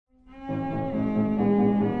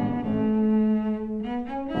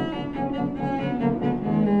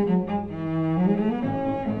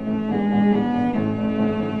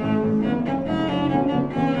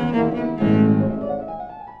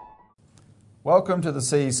Welcome to the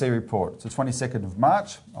CEC Report. It's the 22nd of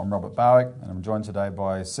March. I'm Robert Barwick and I'm joined today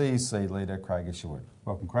by CEC leader Craig Isherwood.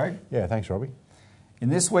 Welcome, Craig. Yeah, thanks, Robbie. In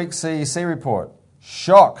this week's CEC Report,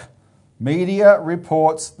 shock. Media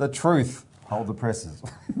reports the truth. Hold the presses.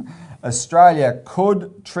 Australia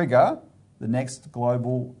could trigger the next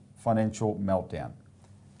global financial meltdown.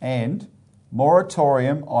 And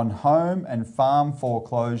moratorium on home and farm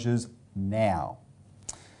foreclosures now.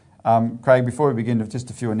 Craig, before we begin,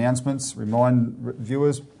 just a few announcements. Remind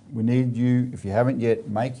viewers, we need you, if you haven't yet,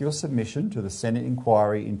 make your submission to the Senate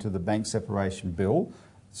inquiry into the bank separation bill.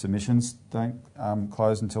 Submissions don't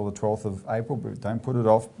close until the 12th of April, but don't put it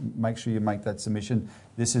off. Make sure you make that submission.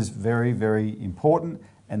 This is very, very important,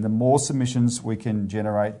 and the more submissions we can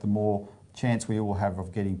generate, the more chance we will have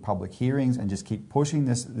of getting public hearings and just keep pushing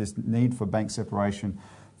this need for bank separation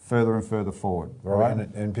further and further forward. Right.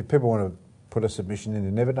 And if people want to put a submission in,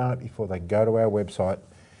 they've never done it before, they go to our website,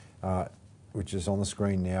 which is on the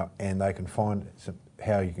screen now, and they can find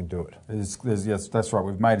how you can do it. Yes, that's right.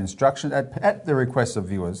 We've made instructions at the request of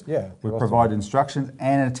viewers. Yeah, we provide instructions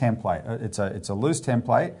and a template. It's a loose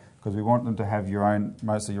template because we want them to have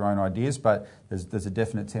mostly your own ideas, but there's a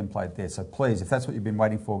definite template there. So please, if that's what you've been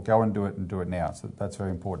waiting for, go and do it now. So that's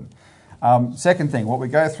very important. Second thing, what we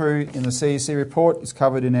go through in the CEC report is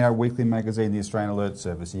covered in our weekly magazine, the Australian Alert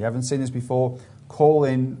Service. If you haven't seen this before, call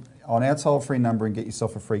in on our toll-free number and get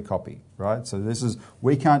yourself a free copy, right? So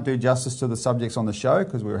we can't do justice to the subjects on the show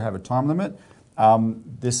because we have a time limit.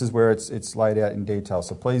 This is where it's laid out in detail,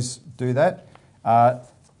 so please do that.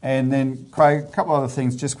 And then, Craig, a couple other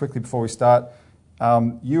things just quickly before we start.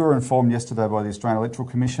 You were informed yesterday by the Australian Electoral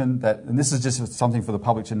Commission that, and this is just something for the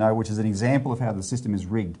public to know, which is an example of how the system is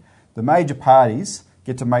rigged. The major parties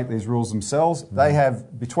get to make these rules themselves. They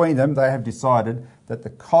have, between them, they have decided that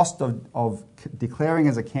the cost of declaring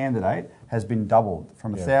as a candidate has been doubled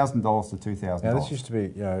from $1,000 to $2,000. Now, this used to be,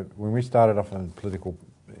 when we started off in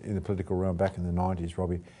the political realm back in the 90s,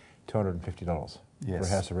 Robbie, $250 for a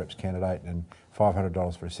House of Reps candidate and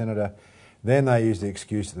 $500 for a senator. Then they used the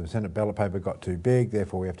excuse that the Senate ballot paper got too big,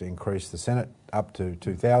 therefore we have to increase the Senate up to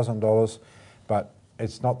 $2,000. But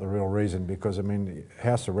it's not the real reason because,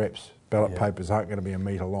 House of Reps ballot papers aren't going to be a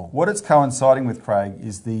metre long. What it's coinciding with, Craig,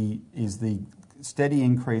 is the steady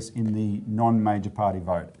increase in the non-major party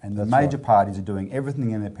vote. And the major parties are doing everything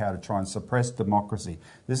in their power to try and suppress democracy.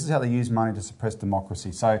 This is how they use money to suppress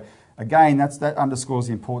democracy. So, again, that underscores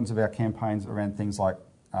the importance of our campaigns around things like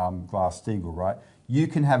Glass-Steagall, right? You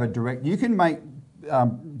can have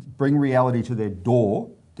bring reality to their door,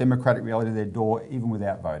 democratic reality to their door, even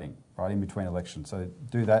without voting, right, in between elections. So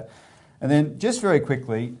do that. And then just very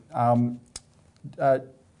quickly, a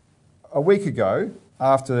week ago,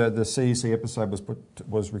 after the CEC episode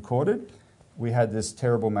was recorded, we had this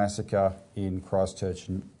terrible massacre in Christchurch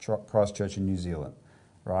in New Zealand,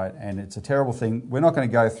 right? And it's a terrible thing. We're not going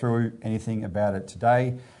to go through anything about it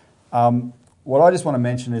today. What I just want to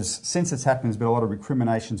mention is, since it's happened, there's been a lot of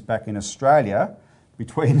recriminations back in Australia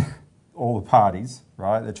between all the parties,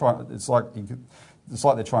 right? It's like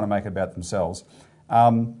they're trying to make it about themselves.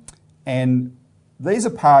 And these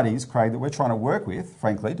are parties, Craig, that we're trying to work with,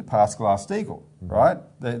 frankly, to pass Glass-Steagall, right?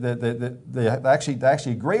 They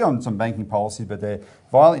actually agree on some banking policy, but they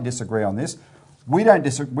violently disagree on this. We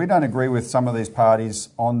don't agree with some of these parties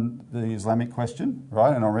on the Islamic question,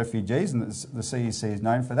 right, and on refugees, and the CEC is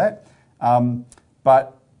known for that.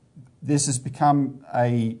 But this has become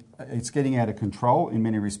it's getting out of control in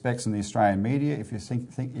many respects in the Australian media.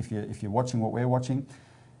 If you're watching what we're watching,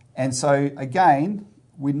 and so again,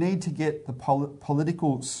 we need to get the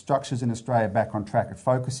political structures in Australia back on track,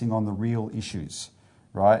 focusing on the real issues,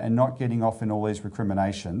 right, and not getting off in all these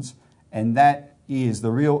recriminations. And that is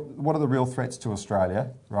what are the real threats to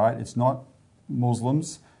Australia, right? It's not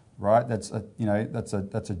Muslims, right? That's a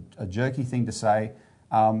jerky thing to say.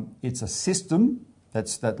 It's a system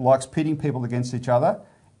that likes pitting people against each other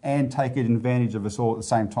and taking advantage of us all at the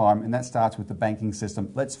same time, and that starts with the banking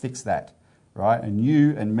system. Let's fix that, right? And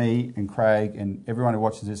you and me and Craig and everyone who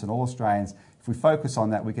watches this and all Australians, if we focus on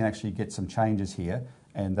that, we can actually get some changes here,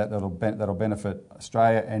 and that'll benefit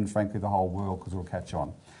Australia and, frankly, the whole world, because we'll catch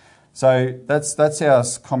on. So that's our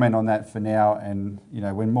comment on that for now, and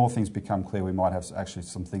when more things become clear, we might have actually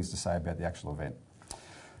some things to say about the actual event.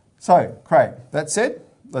 So, Craig, that said,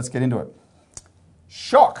 let's get into it.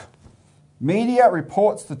 Shock. Media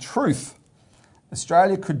reports the truth.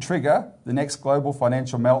 Australia could trigger the next global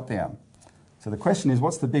financial meltdown. So the question is,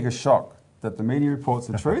 what's the biggest shock? That the media reports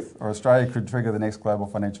the truth, or Australia could trigger the next global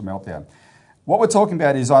financial meltdown? What we're talking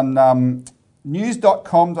about is on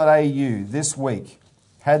news.com.au this week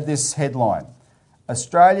had this headline: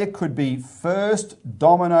 Australia could be first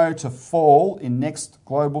domino to fall in next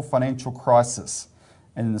global financial crisis.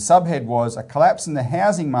 And the subhead was, a collapse in the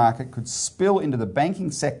housing market could spill into the banking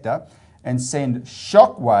sector and send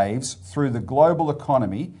shockwaves through the global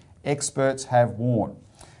economy, experts have warned.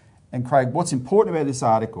 And Craig, what's important about this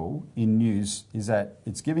article in News is that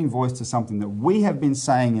it's giving voice to something that we have been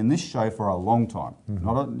saying in this show for a long time,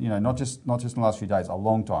 not just in the last few days, a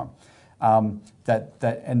long time. And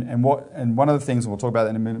one of the things, and we'll talk about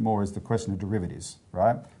that in a minute more, is the question of derivatives,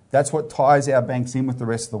 right? That's what ties our banks in with the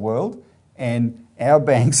rest of the world, and our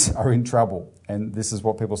banks are in trouble, and this is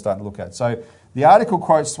what people are starting to look at. So the article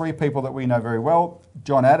quotes three people that we know very well: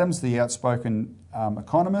 John Adams, the outspoken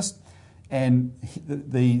economist, and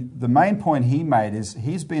the main point he made is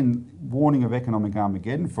he's been warning of economic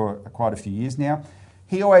Armageddon for quite a few years now.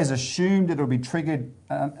 He always assumed it would be triggered,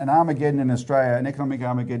 an Armageddon in Australia, an economic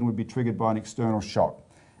Armageddon would be triggered by an external shock.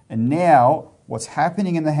 And now what's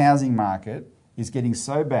happening in the housing market is getting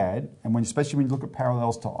so bad, and especially when you look at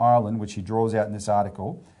parallels to Ireland, which he draws out in this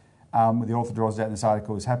article, the author draws out in this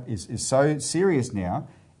article, is so serious now,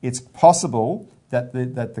 it's possible that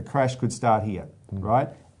the crash could start here, right?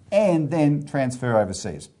 And then transfer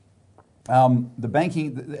overseas. The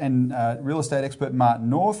banking and real estate expert Martin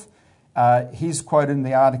North, he's quoted in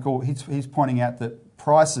the article, he's pointing out that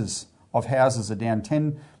prices of houses are down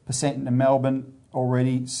 10% in Melbourne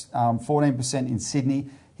already, 14% in Sydney.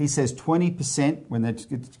 He says 20%, when they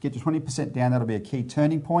get to 20% down, that'll be a key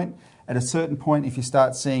turning point. At a certain point, if you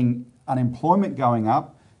start seeing unemployment going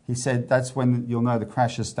up, he said that's when you'll know the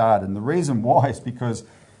crash has started. And the reason why is because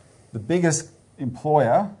the biggest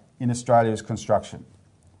employer in Australia is construction,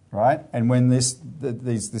 right? And when this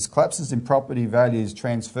collapses in property values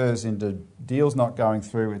transfers into deals not going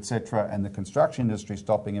through, etc., and the construction industry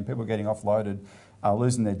stopping and people getting offloaded,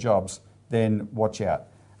 losing their jobs, then watch out.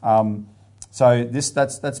 So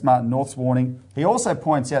that's Martin North's warning. He also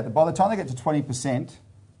points out that by the time they get to 20%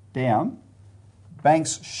 down,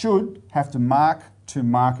 banks should have to mark to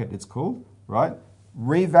market, it's called, right?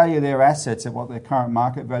 Revalue their assets at what their current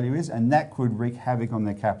market value is, and that could wreak havoc on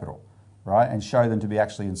their capital, right, and show them to be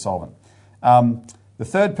actually insolvent. The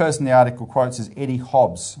third person the article quotes is Eddie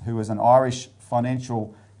Hobbs, who was an Irish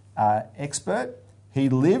financial expert. He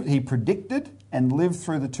predicted and lived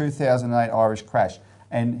through the 2008 Irish crash,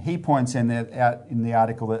 and he points out in the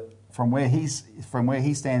article that from where he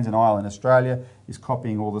stands in Ireland, Australia is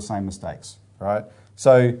copying all the same mistakes, right?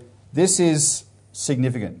 So this is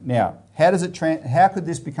significant. Now, how could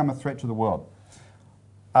this become a threat to the world?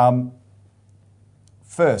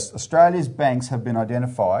 First, Australia's banks have been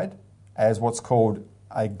identified as what's called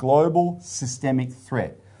a global systemic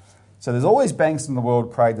threat. So there's all these banks in the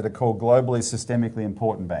world, Craig, that are called globally systemically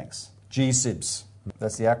important banks, GSIBs.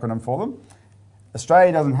 That's the acronym for them.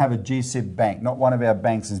 Australia doesn't have a GSIB bank. Not one of our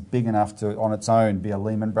banks is big enough to, on its own, be a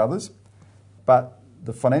Lehman Brothers. But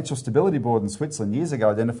the Financial Stability Board in Switzerland years ago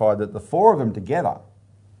identified that the four of them together,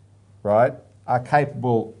 right, are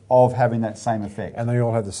capable of having that same effect. And they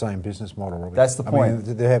all have the same business model, Robbie. That's the point. I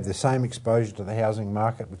mean, they have the same exposure to the housing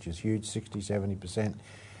market, which is huge, 60-70%.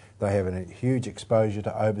 They have a huge exposure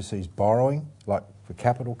to overseas borrowing, like for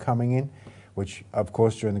capital coming in, which, of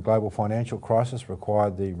course, during the global financial crisis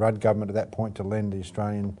required the Rudd government at that point to lend the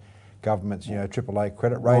Australian government's, AAA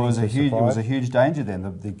credit rating. Well, it was a huge danger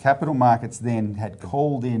then. The capital markets then had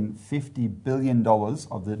called in $50 billion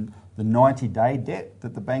of the 90-day debt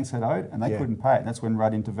that the banks had owed, and they couldn't pay it. That's when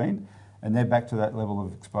Rudd intervened, and they're back to that level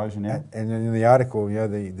of exposure now. And in the article,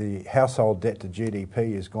 the household debt to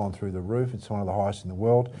GDP has gone through the roof. It's one of the highest in the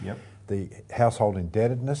world. Yep. The household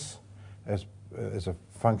indebtedness as a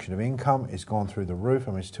function of income has gone through the roof.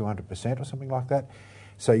 I mean, it's 200% or something like that.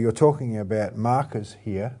 So you're talking about markers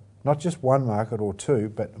here, not just one market or two,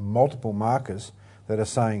 but multiple markers that are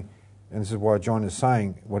saying, and this is why John is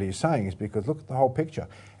saying what he's saying, is because look at the whole picture.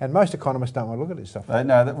 And most economists don't want to look at this stuff.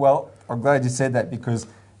 Well, I'm glad you said that, because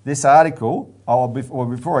this article,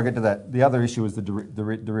 before I get to that, the other issue is the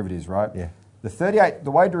derivatives, right? Yeah.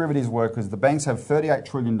 The way derivatives work is the banks have $38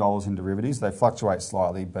 trillion in derivatives. They fluctuate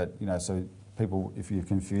slightly, but, so people, if you're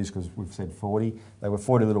confused, because we've said 40, they were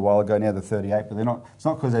 40 a little while ago, now they're 38, but they're not. It's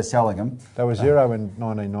not because they're selling them. They were zero in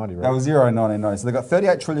 1990, right? They were zero in 1990. So they've got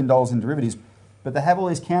 $38 trillion in derivatives, but they have all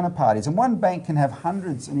these counterparties. And one bank can have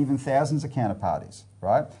hundreds and even thousands of counterparties,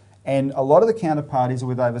 right? And a lot of the counterparties are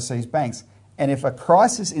with overseas banks. And if a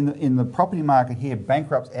crisis in the property market here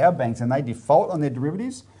bankrupts our banks and they default on their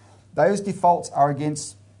derivatives, those defaults are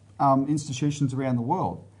against institutions around the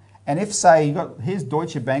world. And if, say, here's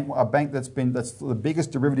Deutsche Bank, a bank that's the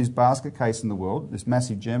biggest derivatives basket case in the world, this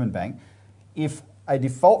massive German bank. If a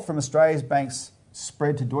default from Australia's banks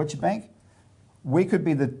spread to Deutsche Bank, we could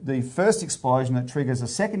be the first explosion that triggers a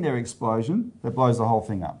secondary explosion that blows the whole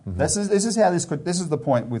thing up. This is how this could. This is the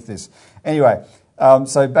point with this. Anyway,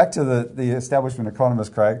 so back to the establishment economists,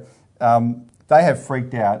 Craig. They have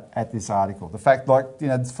freaked out at this article. The fact,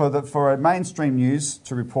 for a mainstream news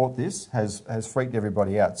to report this has freaked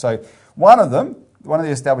everybody out. So one of the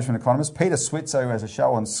establishment economists, Peter Switzer, who has a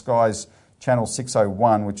show on Sky's Channel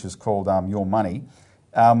 601, which is called Your Money,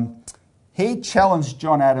 he challenged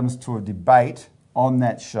John Adams to a debate on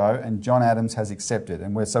that show, and John Adams has accepted.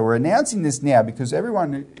 And we're announcing this now because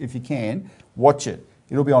everyone, if you can, watch it.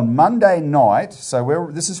 It'll be on Monday night. So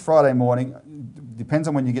this is Friday morning. Depends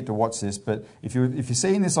on when you get to watch this. But if you're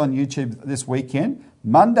seeing this on YouTube this weekend,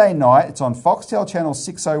 Monday night, it's on Foxtel Channel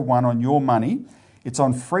 601 on Your Money. It's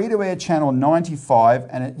on free-to-air Channel 95,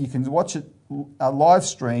 and you can watch it live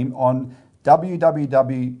stream on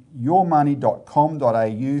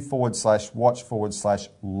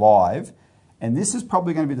www.yourmoney.com.au/watch/live. And this is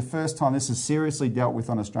probably going to be the first time this is seriously dealt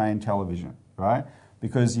with on Australian television, right?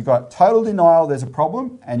 Because you've got total denial there's a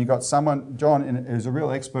problem, and you've got someone, John, who's a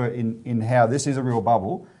real expert in how this is a real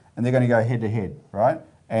bubble, and they're going to go head-to-head, right?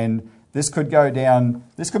 And this could go down,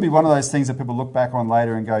 this could be one of those things that people look back on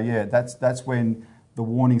later and go, yeah, that's when the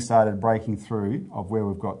warning started breaking through of where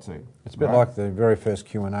we've got to. It's a bit like the very first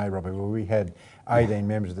Q&A, Robbie, where we had 18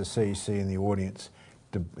 members of the CEC in the audience,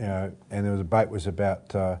 and the debate was about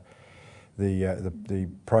the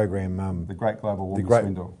program... the Great Global Warming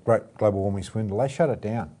Swindle. Great Global Warming Swindle. They shut it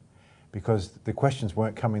down because the questions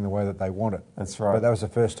weren't coming the way that they wanted. That's right. But that was the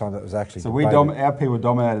first time that was actually So debated. our people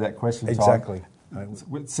dominated that question time. Exactly.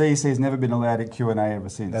 CEC has never been allowed at Q&A ever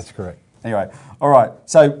since. That's correct. Anyway, all right.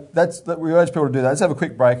 So we urge people to do that. Let's have a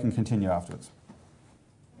quick break and continue afterwards.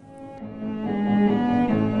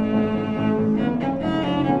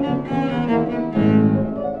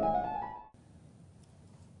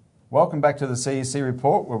 Welcome back to the CEC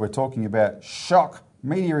Report, where we're talking about shock.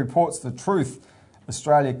 Media reports the truth.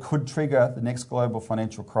 Australia could trigger the next global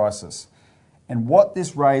financial crisis. And what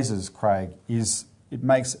this raises, Craig, is it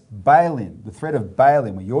makes bail-in, the threat of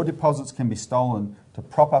bail-in, where your deposits can be stolen to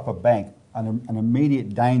prop up a bank, an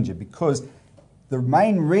immediate danger, because the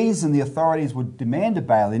main reason the authorities would demand a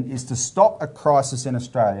bail-in is to stop a crisis in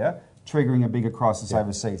Australia triggering a bigger crisis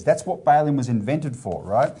overseas. That's what bail-in was invented for,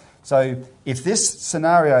 right? So if this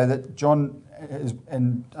scenario that John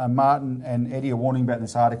and Martin and Eddie are warning about in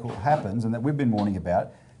this article happens, and that we've been warning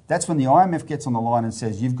about, that's when the IMF gets on the line and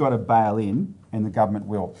says, you've got to bail in, and the government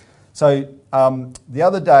will. So the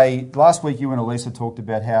other day, last week, you and Elisa talked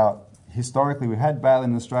about how historically we had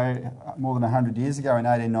bail-in Australia more than 100 years ago in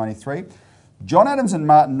 1893. John Adams and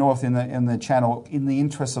Martin North in the channel, In the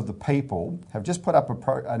Interests of the People, have just put up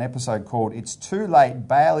an episode called It's Too Late,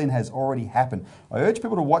 Bail-in Has Already Happened. I urge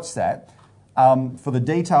people to watch that for the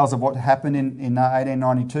details of what happened in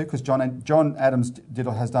 1892, because John Adams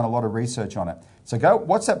has done a lot of research on it. So go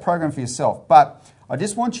watch that program for yourself. But I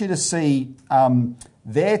just want you to see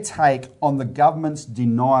their take on the government's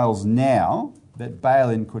denials now that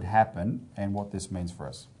bail-in could happen and what this means for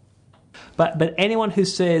us. But anyone who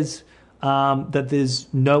says that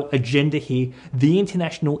there's no agenda here, the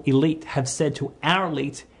international elite have said to our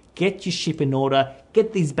elite, get your ship in order,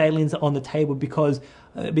 get these bail-ins on the table because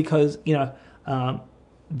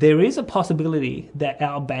there is a possibility that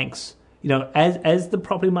our banks, as the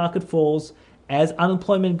property market falls, as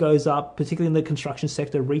unemployment goes up, particularly in the construction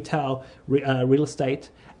sector, retail, real estate,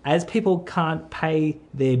 as people can't pay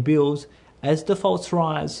their bills, as defaults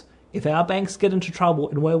rise, if our banks get into trouble,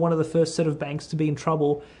 and we're one of the first set of banks to be in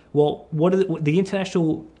trouble, well, what are the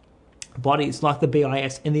international bodies like the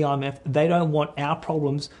BIS and the IMF, they don't want our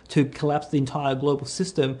problems to collapse the entire global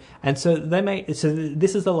system, and so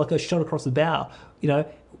this is like a shot across the bow.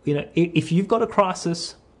 If you've got a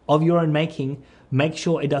crisis of your own making, make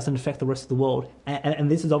sure it doesn't affect the rest of the world.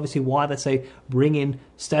 And this is obviously why they say bring in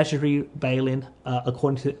statutory bail-in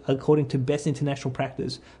according to best international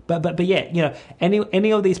practice. But yeah,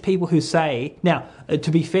 any of these people who say now,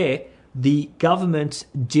 to be fair, the government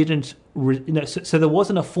didn't. So there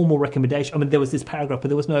wasn't a formal recommendation. I mean, there was this paragraph, but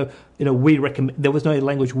there was no, we recommend. There was no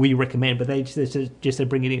language we recommend, but they just said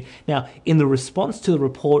bring it in. Now, in the response to the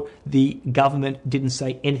report, the government didn't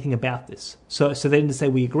say anything about this. So they didn't say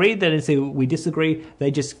we agreed. They didn't say we disagree.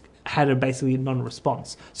 They just had a basically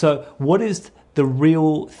non-response. So what is the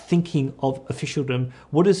real thinking of officialdom?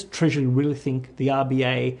 What does Treasury really think? The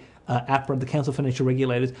RBA, APRA, the Council of Financial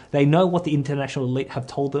Regulators, they know what the international elite have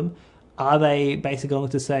told them. Are they basically going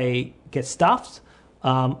to say, get stuffed,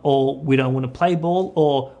 or we don't want to play ball,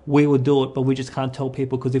 or we will do it, but we just can't tell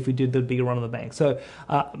people because if we do, there'd be a run on the bank? So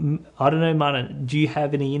I don't know, Martin, do you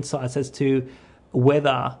have any insights as to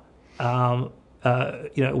whether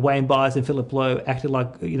Wayne Byers and Philip Lowe acted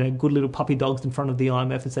like good little puppy dogs in front of the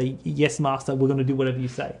IMF and say, "Yes, master, we're going to do whatever you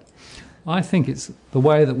say." I think it's the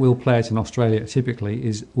way that we'll play it in Australia. Typically,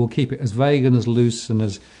 is we'll keep it as vague and as loose and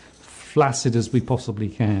as flaccid as we possibly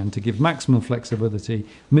can to give maximum flexibility,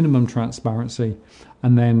 minimum transparency,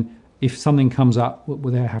 and then if something comes up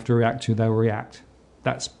where they have to react to, they'll react.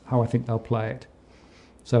 That's how I think they'll play it.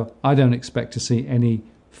 So I don't expect to see any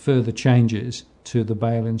further changes to the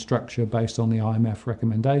bail-in structure based on the IMF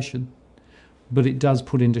recommendation. But it does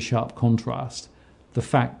put into sharp contrast the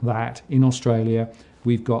fact that in Australia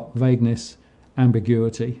we've got vagueness,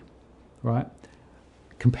 ambiguity, right?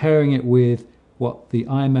 Comparing it with what the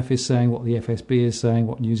IMF is saying, what the FSB is saying,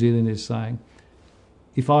 what New Zealand is saying.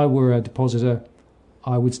 If I were a depositor,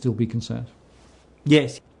 I would still be concerned.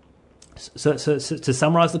 Yes. So to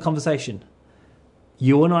summarise the conversation,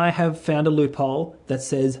 you and I have found a loophole that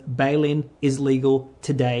says bail-in is legal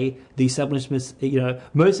today. The establishments, here's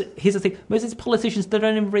the thing: most of these politicians, they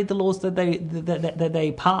don't even read the laws that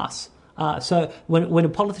they pass. So when a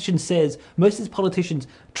politician says, most of these politicians,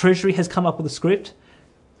 Treasury has come up with a script.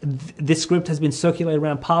 This script has been circulated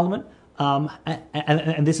around Parliament,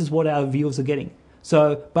 and this is what our viewers are getting.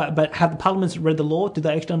 So, but have the parliaments read the law? Do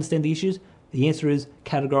they actually understand the issues? The answer is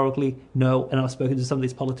categorically no. And I've spoken to some of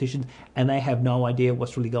these politicians, and they have no idea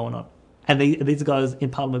what's really going on. And these guys in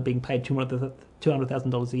Parliament being paid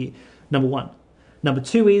 $200,000 a year. Number one. Number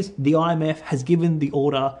two is the IMF has given the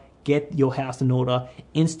order: get your house in order,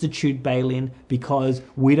 institute bail-in, because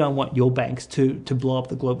we don't want your banks to blow up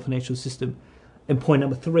the global financial system. And point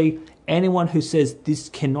number three: anyone who says this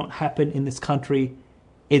cannot happen in this country,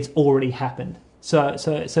 it's already happened. So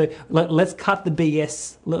let's cut the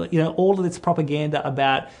BS. All of this propaganda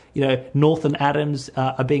about Northern Adams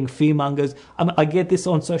are being fearmongers. I get this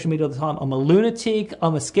on social media all the time. I'm a lunatic.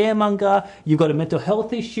 I'm a scaremonger. You've got a mental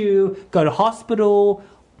health issue. Go to hospital.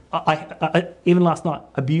 I even last night,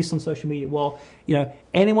 abuse on social media. Well,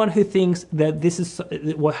 anyone who thinks that this is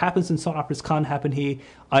what happens in Cyprus can't happen here,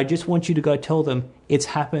 I just want you to go tell them it's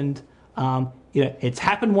happened. It's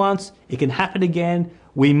happened once. It can happen again.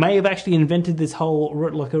 We may have actually invented this whole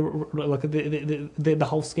the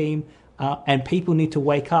whole scheme, and people need to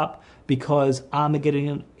wake up because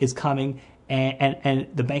Armageddon is coming, and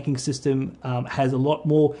the banking system has a lot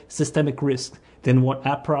more systemic risk than what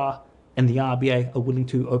APRA and the RBA are willing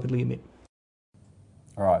to openly admit.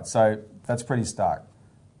 All right, so that's pretty stark.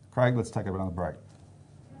 Craig, let's take another break.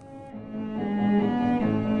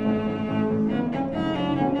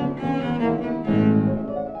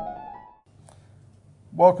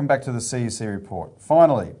 Welcome back to the CEC Report.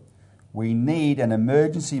 Finally, we need an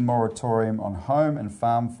emergency moratorium on home and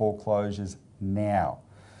farm foreclosures now.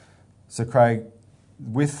 So Craig,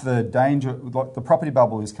 with the danger, the property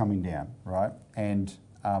bubble is coming down, right? And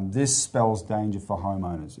this spells danger for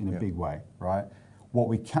homeowners in a big way, right? What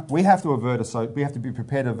we have to we have to be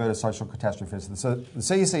prepared to avert a social catastrophe. So the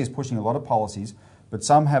CEC is pushing a lot of policies, but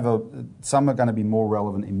some are going to be more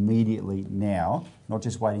relevant immediately now, not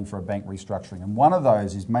just waiting for a bank restructuring. And one of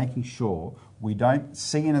those is making sure we don't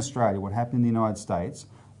see in Australia what happened in the United States,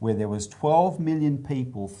 where there was 12 million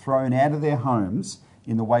people thrown out of their homes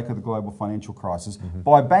in the wake of the global financial crisis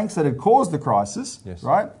by banks that had caused the crisis,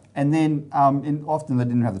 right? And then often they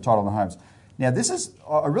didn't have the title on the homes. Now,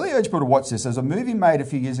 I really urge people to watch this. There's a movie made a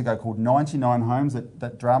few years ago called 99 Homes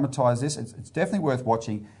that dramatised this. It's definitely worth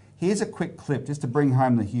watching. Here's a quick clip just to bring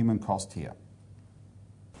home the human cost here.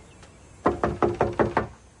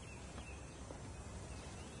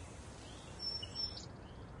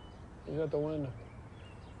 He's at the window.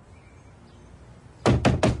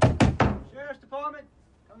 Sheriff's Department,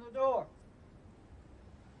 come to the door.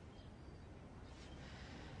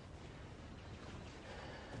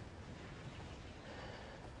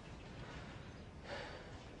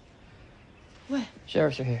 What?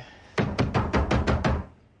 Sheriffs are here.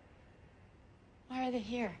 Why are they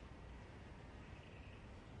here?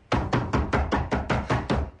 Sheriff's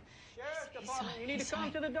Department, you need to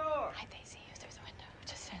come to the door. Hi, Daisy. There's a window.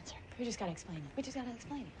 Just answer. We just gotta explain it.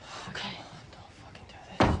 Okay. Don't fucking do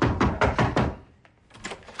this.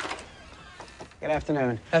 Good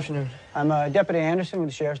afternoon. Afternoon. I'm Deputy Anderson with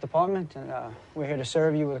the Sheriff's Department, and we're here to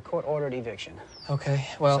serve you with a court-ordered eviction. Okay,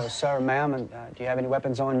 well... So, sir, ma'am, do you have any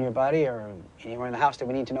weapons on your body or anywhere in the house that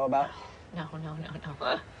we need to know about? No.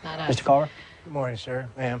 Not us. Mr. Carver? Good morning, sir.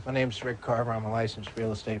 Ma'am, my name's Rick Carver. I'm a licensed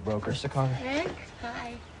real estate broker. Mr. Carver. Rick?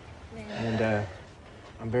 Hi. And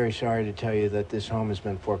I'm very sorry to tell you that this home has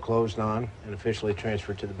been foreclosed on and officially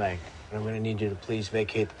transferred to the bank. And I'm going to need you to please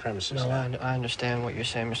vacate the premises. No, I understand what you're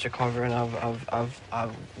saying, Mr. Carver, and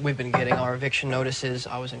we've been getting our eviction notices.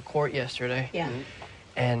 I was in court yesterday. Yeah.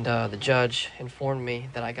 And the judge informed me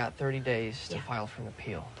that I got 30 days to file for an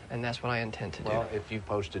appeal, and that's what I intend to do. Well, if you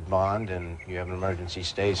posted bond and you have an emergency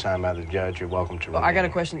stay signed by the judge, you're welcome to Well, I got a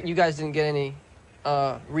question. You guys didn't get any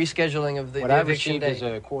rescheduling of the What I eviction received date?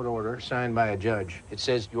 is a court order signed by a judge. It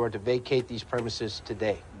says you are to vacate these premises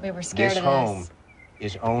today. We were scared This of home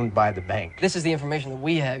this. is owned by the bank. This is the information that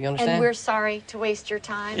we have, you understand? And we're sorry to waste your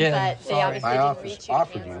time, Yeah, but they sorry. obviously My didn't office reach you.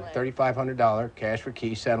 offered you $3,500 cash for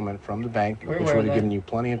key settlement from the bank, We're which aware would of have that. given you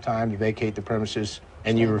plenty of time to vacate the premises,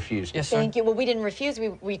 and you refused. Yes, sir. Thank you. Well, we didn't refuse.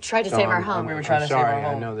 We tried to So save our I'm- home. We were trying I'm to save sorry. our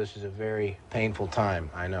home. I know this is a very painful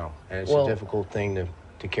time. I know, and it's Well- a difficult thing to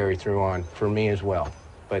carry through on for me as well.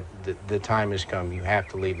 But the time has come. You have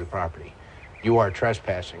to leave the property. You are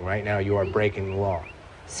trespassing right now. You are breaking the law.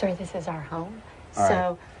 Sir, this is our home. All So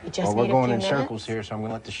right. we just Well, need we're a few going in minutes. circles here, so I'm going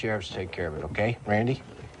to let the sheriffs take care of it. Okay, Randy?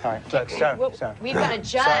 All right, sir, Well, sir. we've got a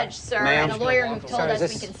judge, sir, Ma'am. and a lawyer who told Sir, us is we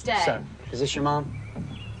this- can stay. Sir, is this your mom?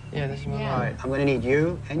 Yeah, this is my Yeah. All right, I'm going to need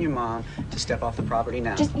you and your mom to step off the property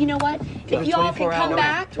now. Just, you know what? Give If us you all can 24 come hours.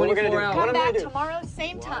 back, What we're gonna do? 24 What hours. come I'm gonna back do? tomorrow,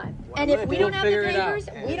 same time. what And I'm if gonna we do- don't have the Figure it out.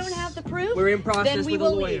 papers, we don't have the proof, We're in process then we with a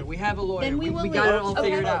will lawyer. leave. We have a lawyer. Then we will got leave. it all Okay.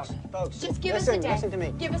 figured out. Folks, Just give us listen, a day. listen to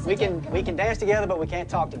me. Give us a we day. can Come we on. can dance together, but we can't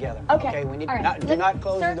talk together. Okay. We need All right. not, do not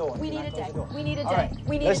close Sir, the door. we Do need not a close day. the door. We need a All day. right.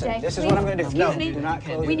 We need Listen, a day. this is Please. what I'm going to do. Excuse No, me. do not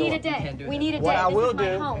close We the need door. a day. can't do We that. need a day. What I This will is my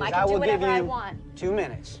do home. is I I can do will give whatever I you want. 2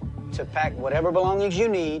 minutes to pack whatever belongings you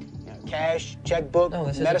need, cash, checkbook, No,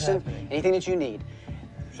 this isn't medicine, happening. anything that you need.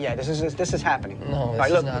 Yeah, this is happening. No, All this right,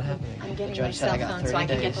 is look. not happening. I'm getting The my judge said cell I got phone 30 so I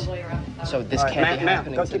can get days. the lawyer out. So this All right, can't be ma'am,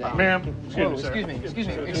 happening go keep today. on. Ma'am, Whoa, excuse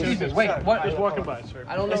me. Wait, Sir, what? Just walking by, sir.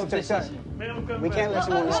 I don't know if Listen, this sir. is... We can't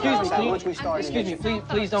listen to Excuse me, please. once we start. Excuse me,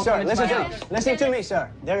 please don't Sir, come into listen my to house. me. Listen to me, sir.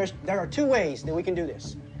 There are 2 ways that we can do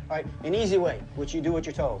this. All right, an easy way, which you do what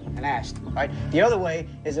you're told and asked. All right, the other way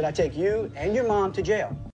is that I take you and your mom to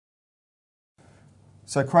jail.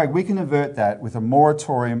 So, Craig, we can avert that with a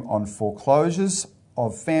moratorium on foreclosures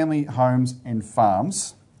of family homes and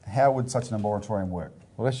farms. How would such a moratorium work?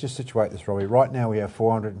 Well, let's just situate this, Robbie. Right now we have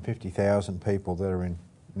 450,000 people that are in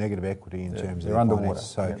negative equity in terms of they're their underwater. finances.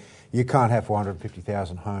 So Yep. you can't have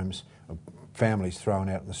 450,000 homes, families thrown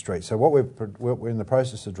out in the street. So what we're in the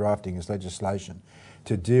process of drafting is legislation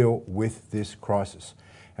to deal with this crisis.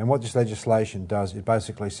 And what this legislation does, it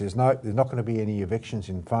basically says, no, there's not going to be any evictions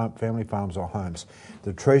in family farms or homes.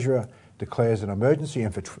 The Treasurer declares an emergency,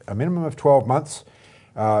 and for a minimum of 12 months,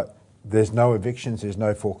 there's no evictions, there's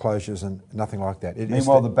no foreclosures and nothing like that.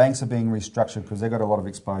 Meanwhile, the banks are being restructured because they've got a lot of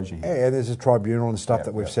exposure here. Yeah, there's a tribunal and stuff Yep,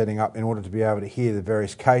 that we're yep. setting up in order to be able to hear the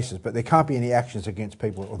various cases, but there can't be any actions against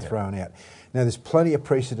people that were thrown out. Now, there's plenty of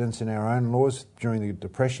precedents in our own laws. During the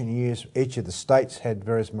Depression years, each of the states had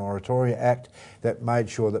various Moratoria Act that made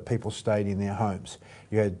sure that people stayed in their homes.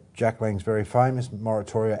 You had Jack Lang's very famous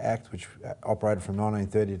Moratoria Act, which operated from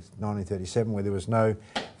 1930 to 1937, where there was no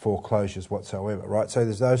foreclosures whatsoever, right? So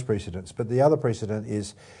there's those precedents. But the other precedent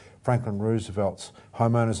is Franklin Roosevelt's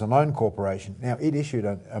Homeowners and Loan Corporation. Now, it issued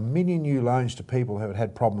a million new loans to people who had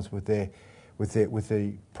had problems with the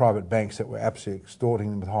private banks that were absolutely extorting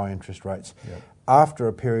them with high interest rates. Yep. After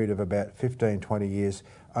a period of about 15, 20 years,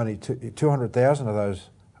 only 200,000 of those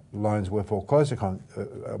loans were foreclosed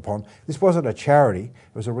upon. This wasn't a charity, it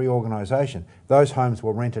was a reorganisation. Those homes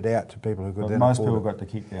were rented out to people who could But then most afford people it. got to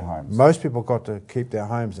keep their homes. Most people got to keep their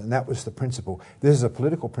homes, and that was the principle. This is a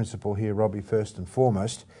political principle here, Robbie, first and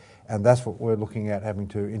foremost, and that's what we're looking at having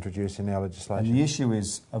to introduce in our legislation. And the issue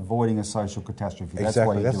is avoiding a social catastrophe. That's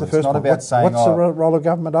Exactly. why you That's do the it. first It's not one. about saying, what's the role of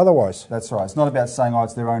government otherwise? That's right. It's not about saying,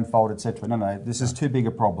 it's their own fault, etc. No, this is too big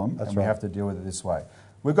a problem, and we right. have to deal with it this way.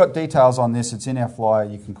 We've got details on this. It's in our flyer.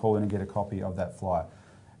 You can call in and get a copy of that flyer.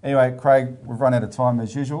 Anyway, Craig, we've run out of time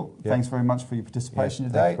as usual. Yep. Thanks very much for your participation Yeah,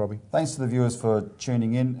 today. thanks, Robbie. Thanks to the viewers for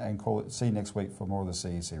tuning in, and see you next week for more of the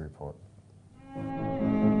CEC Report.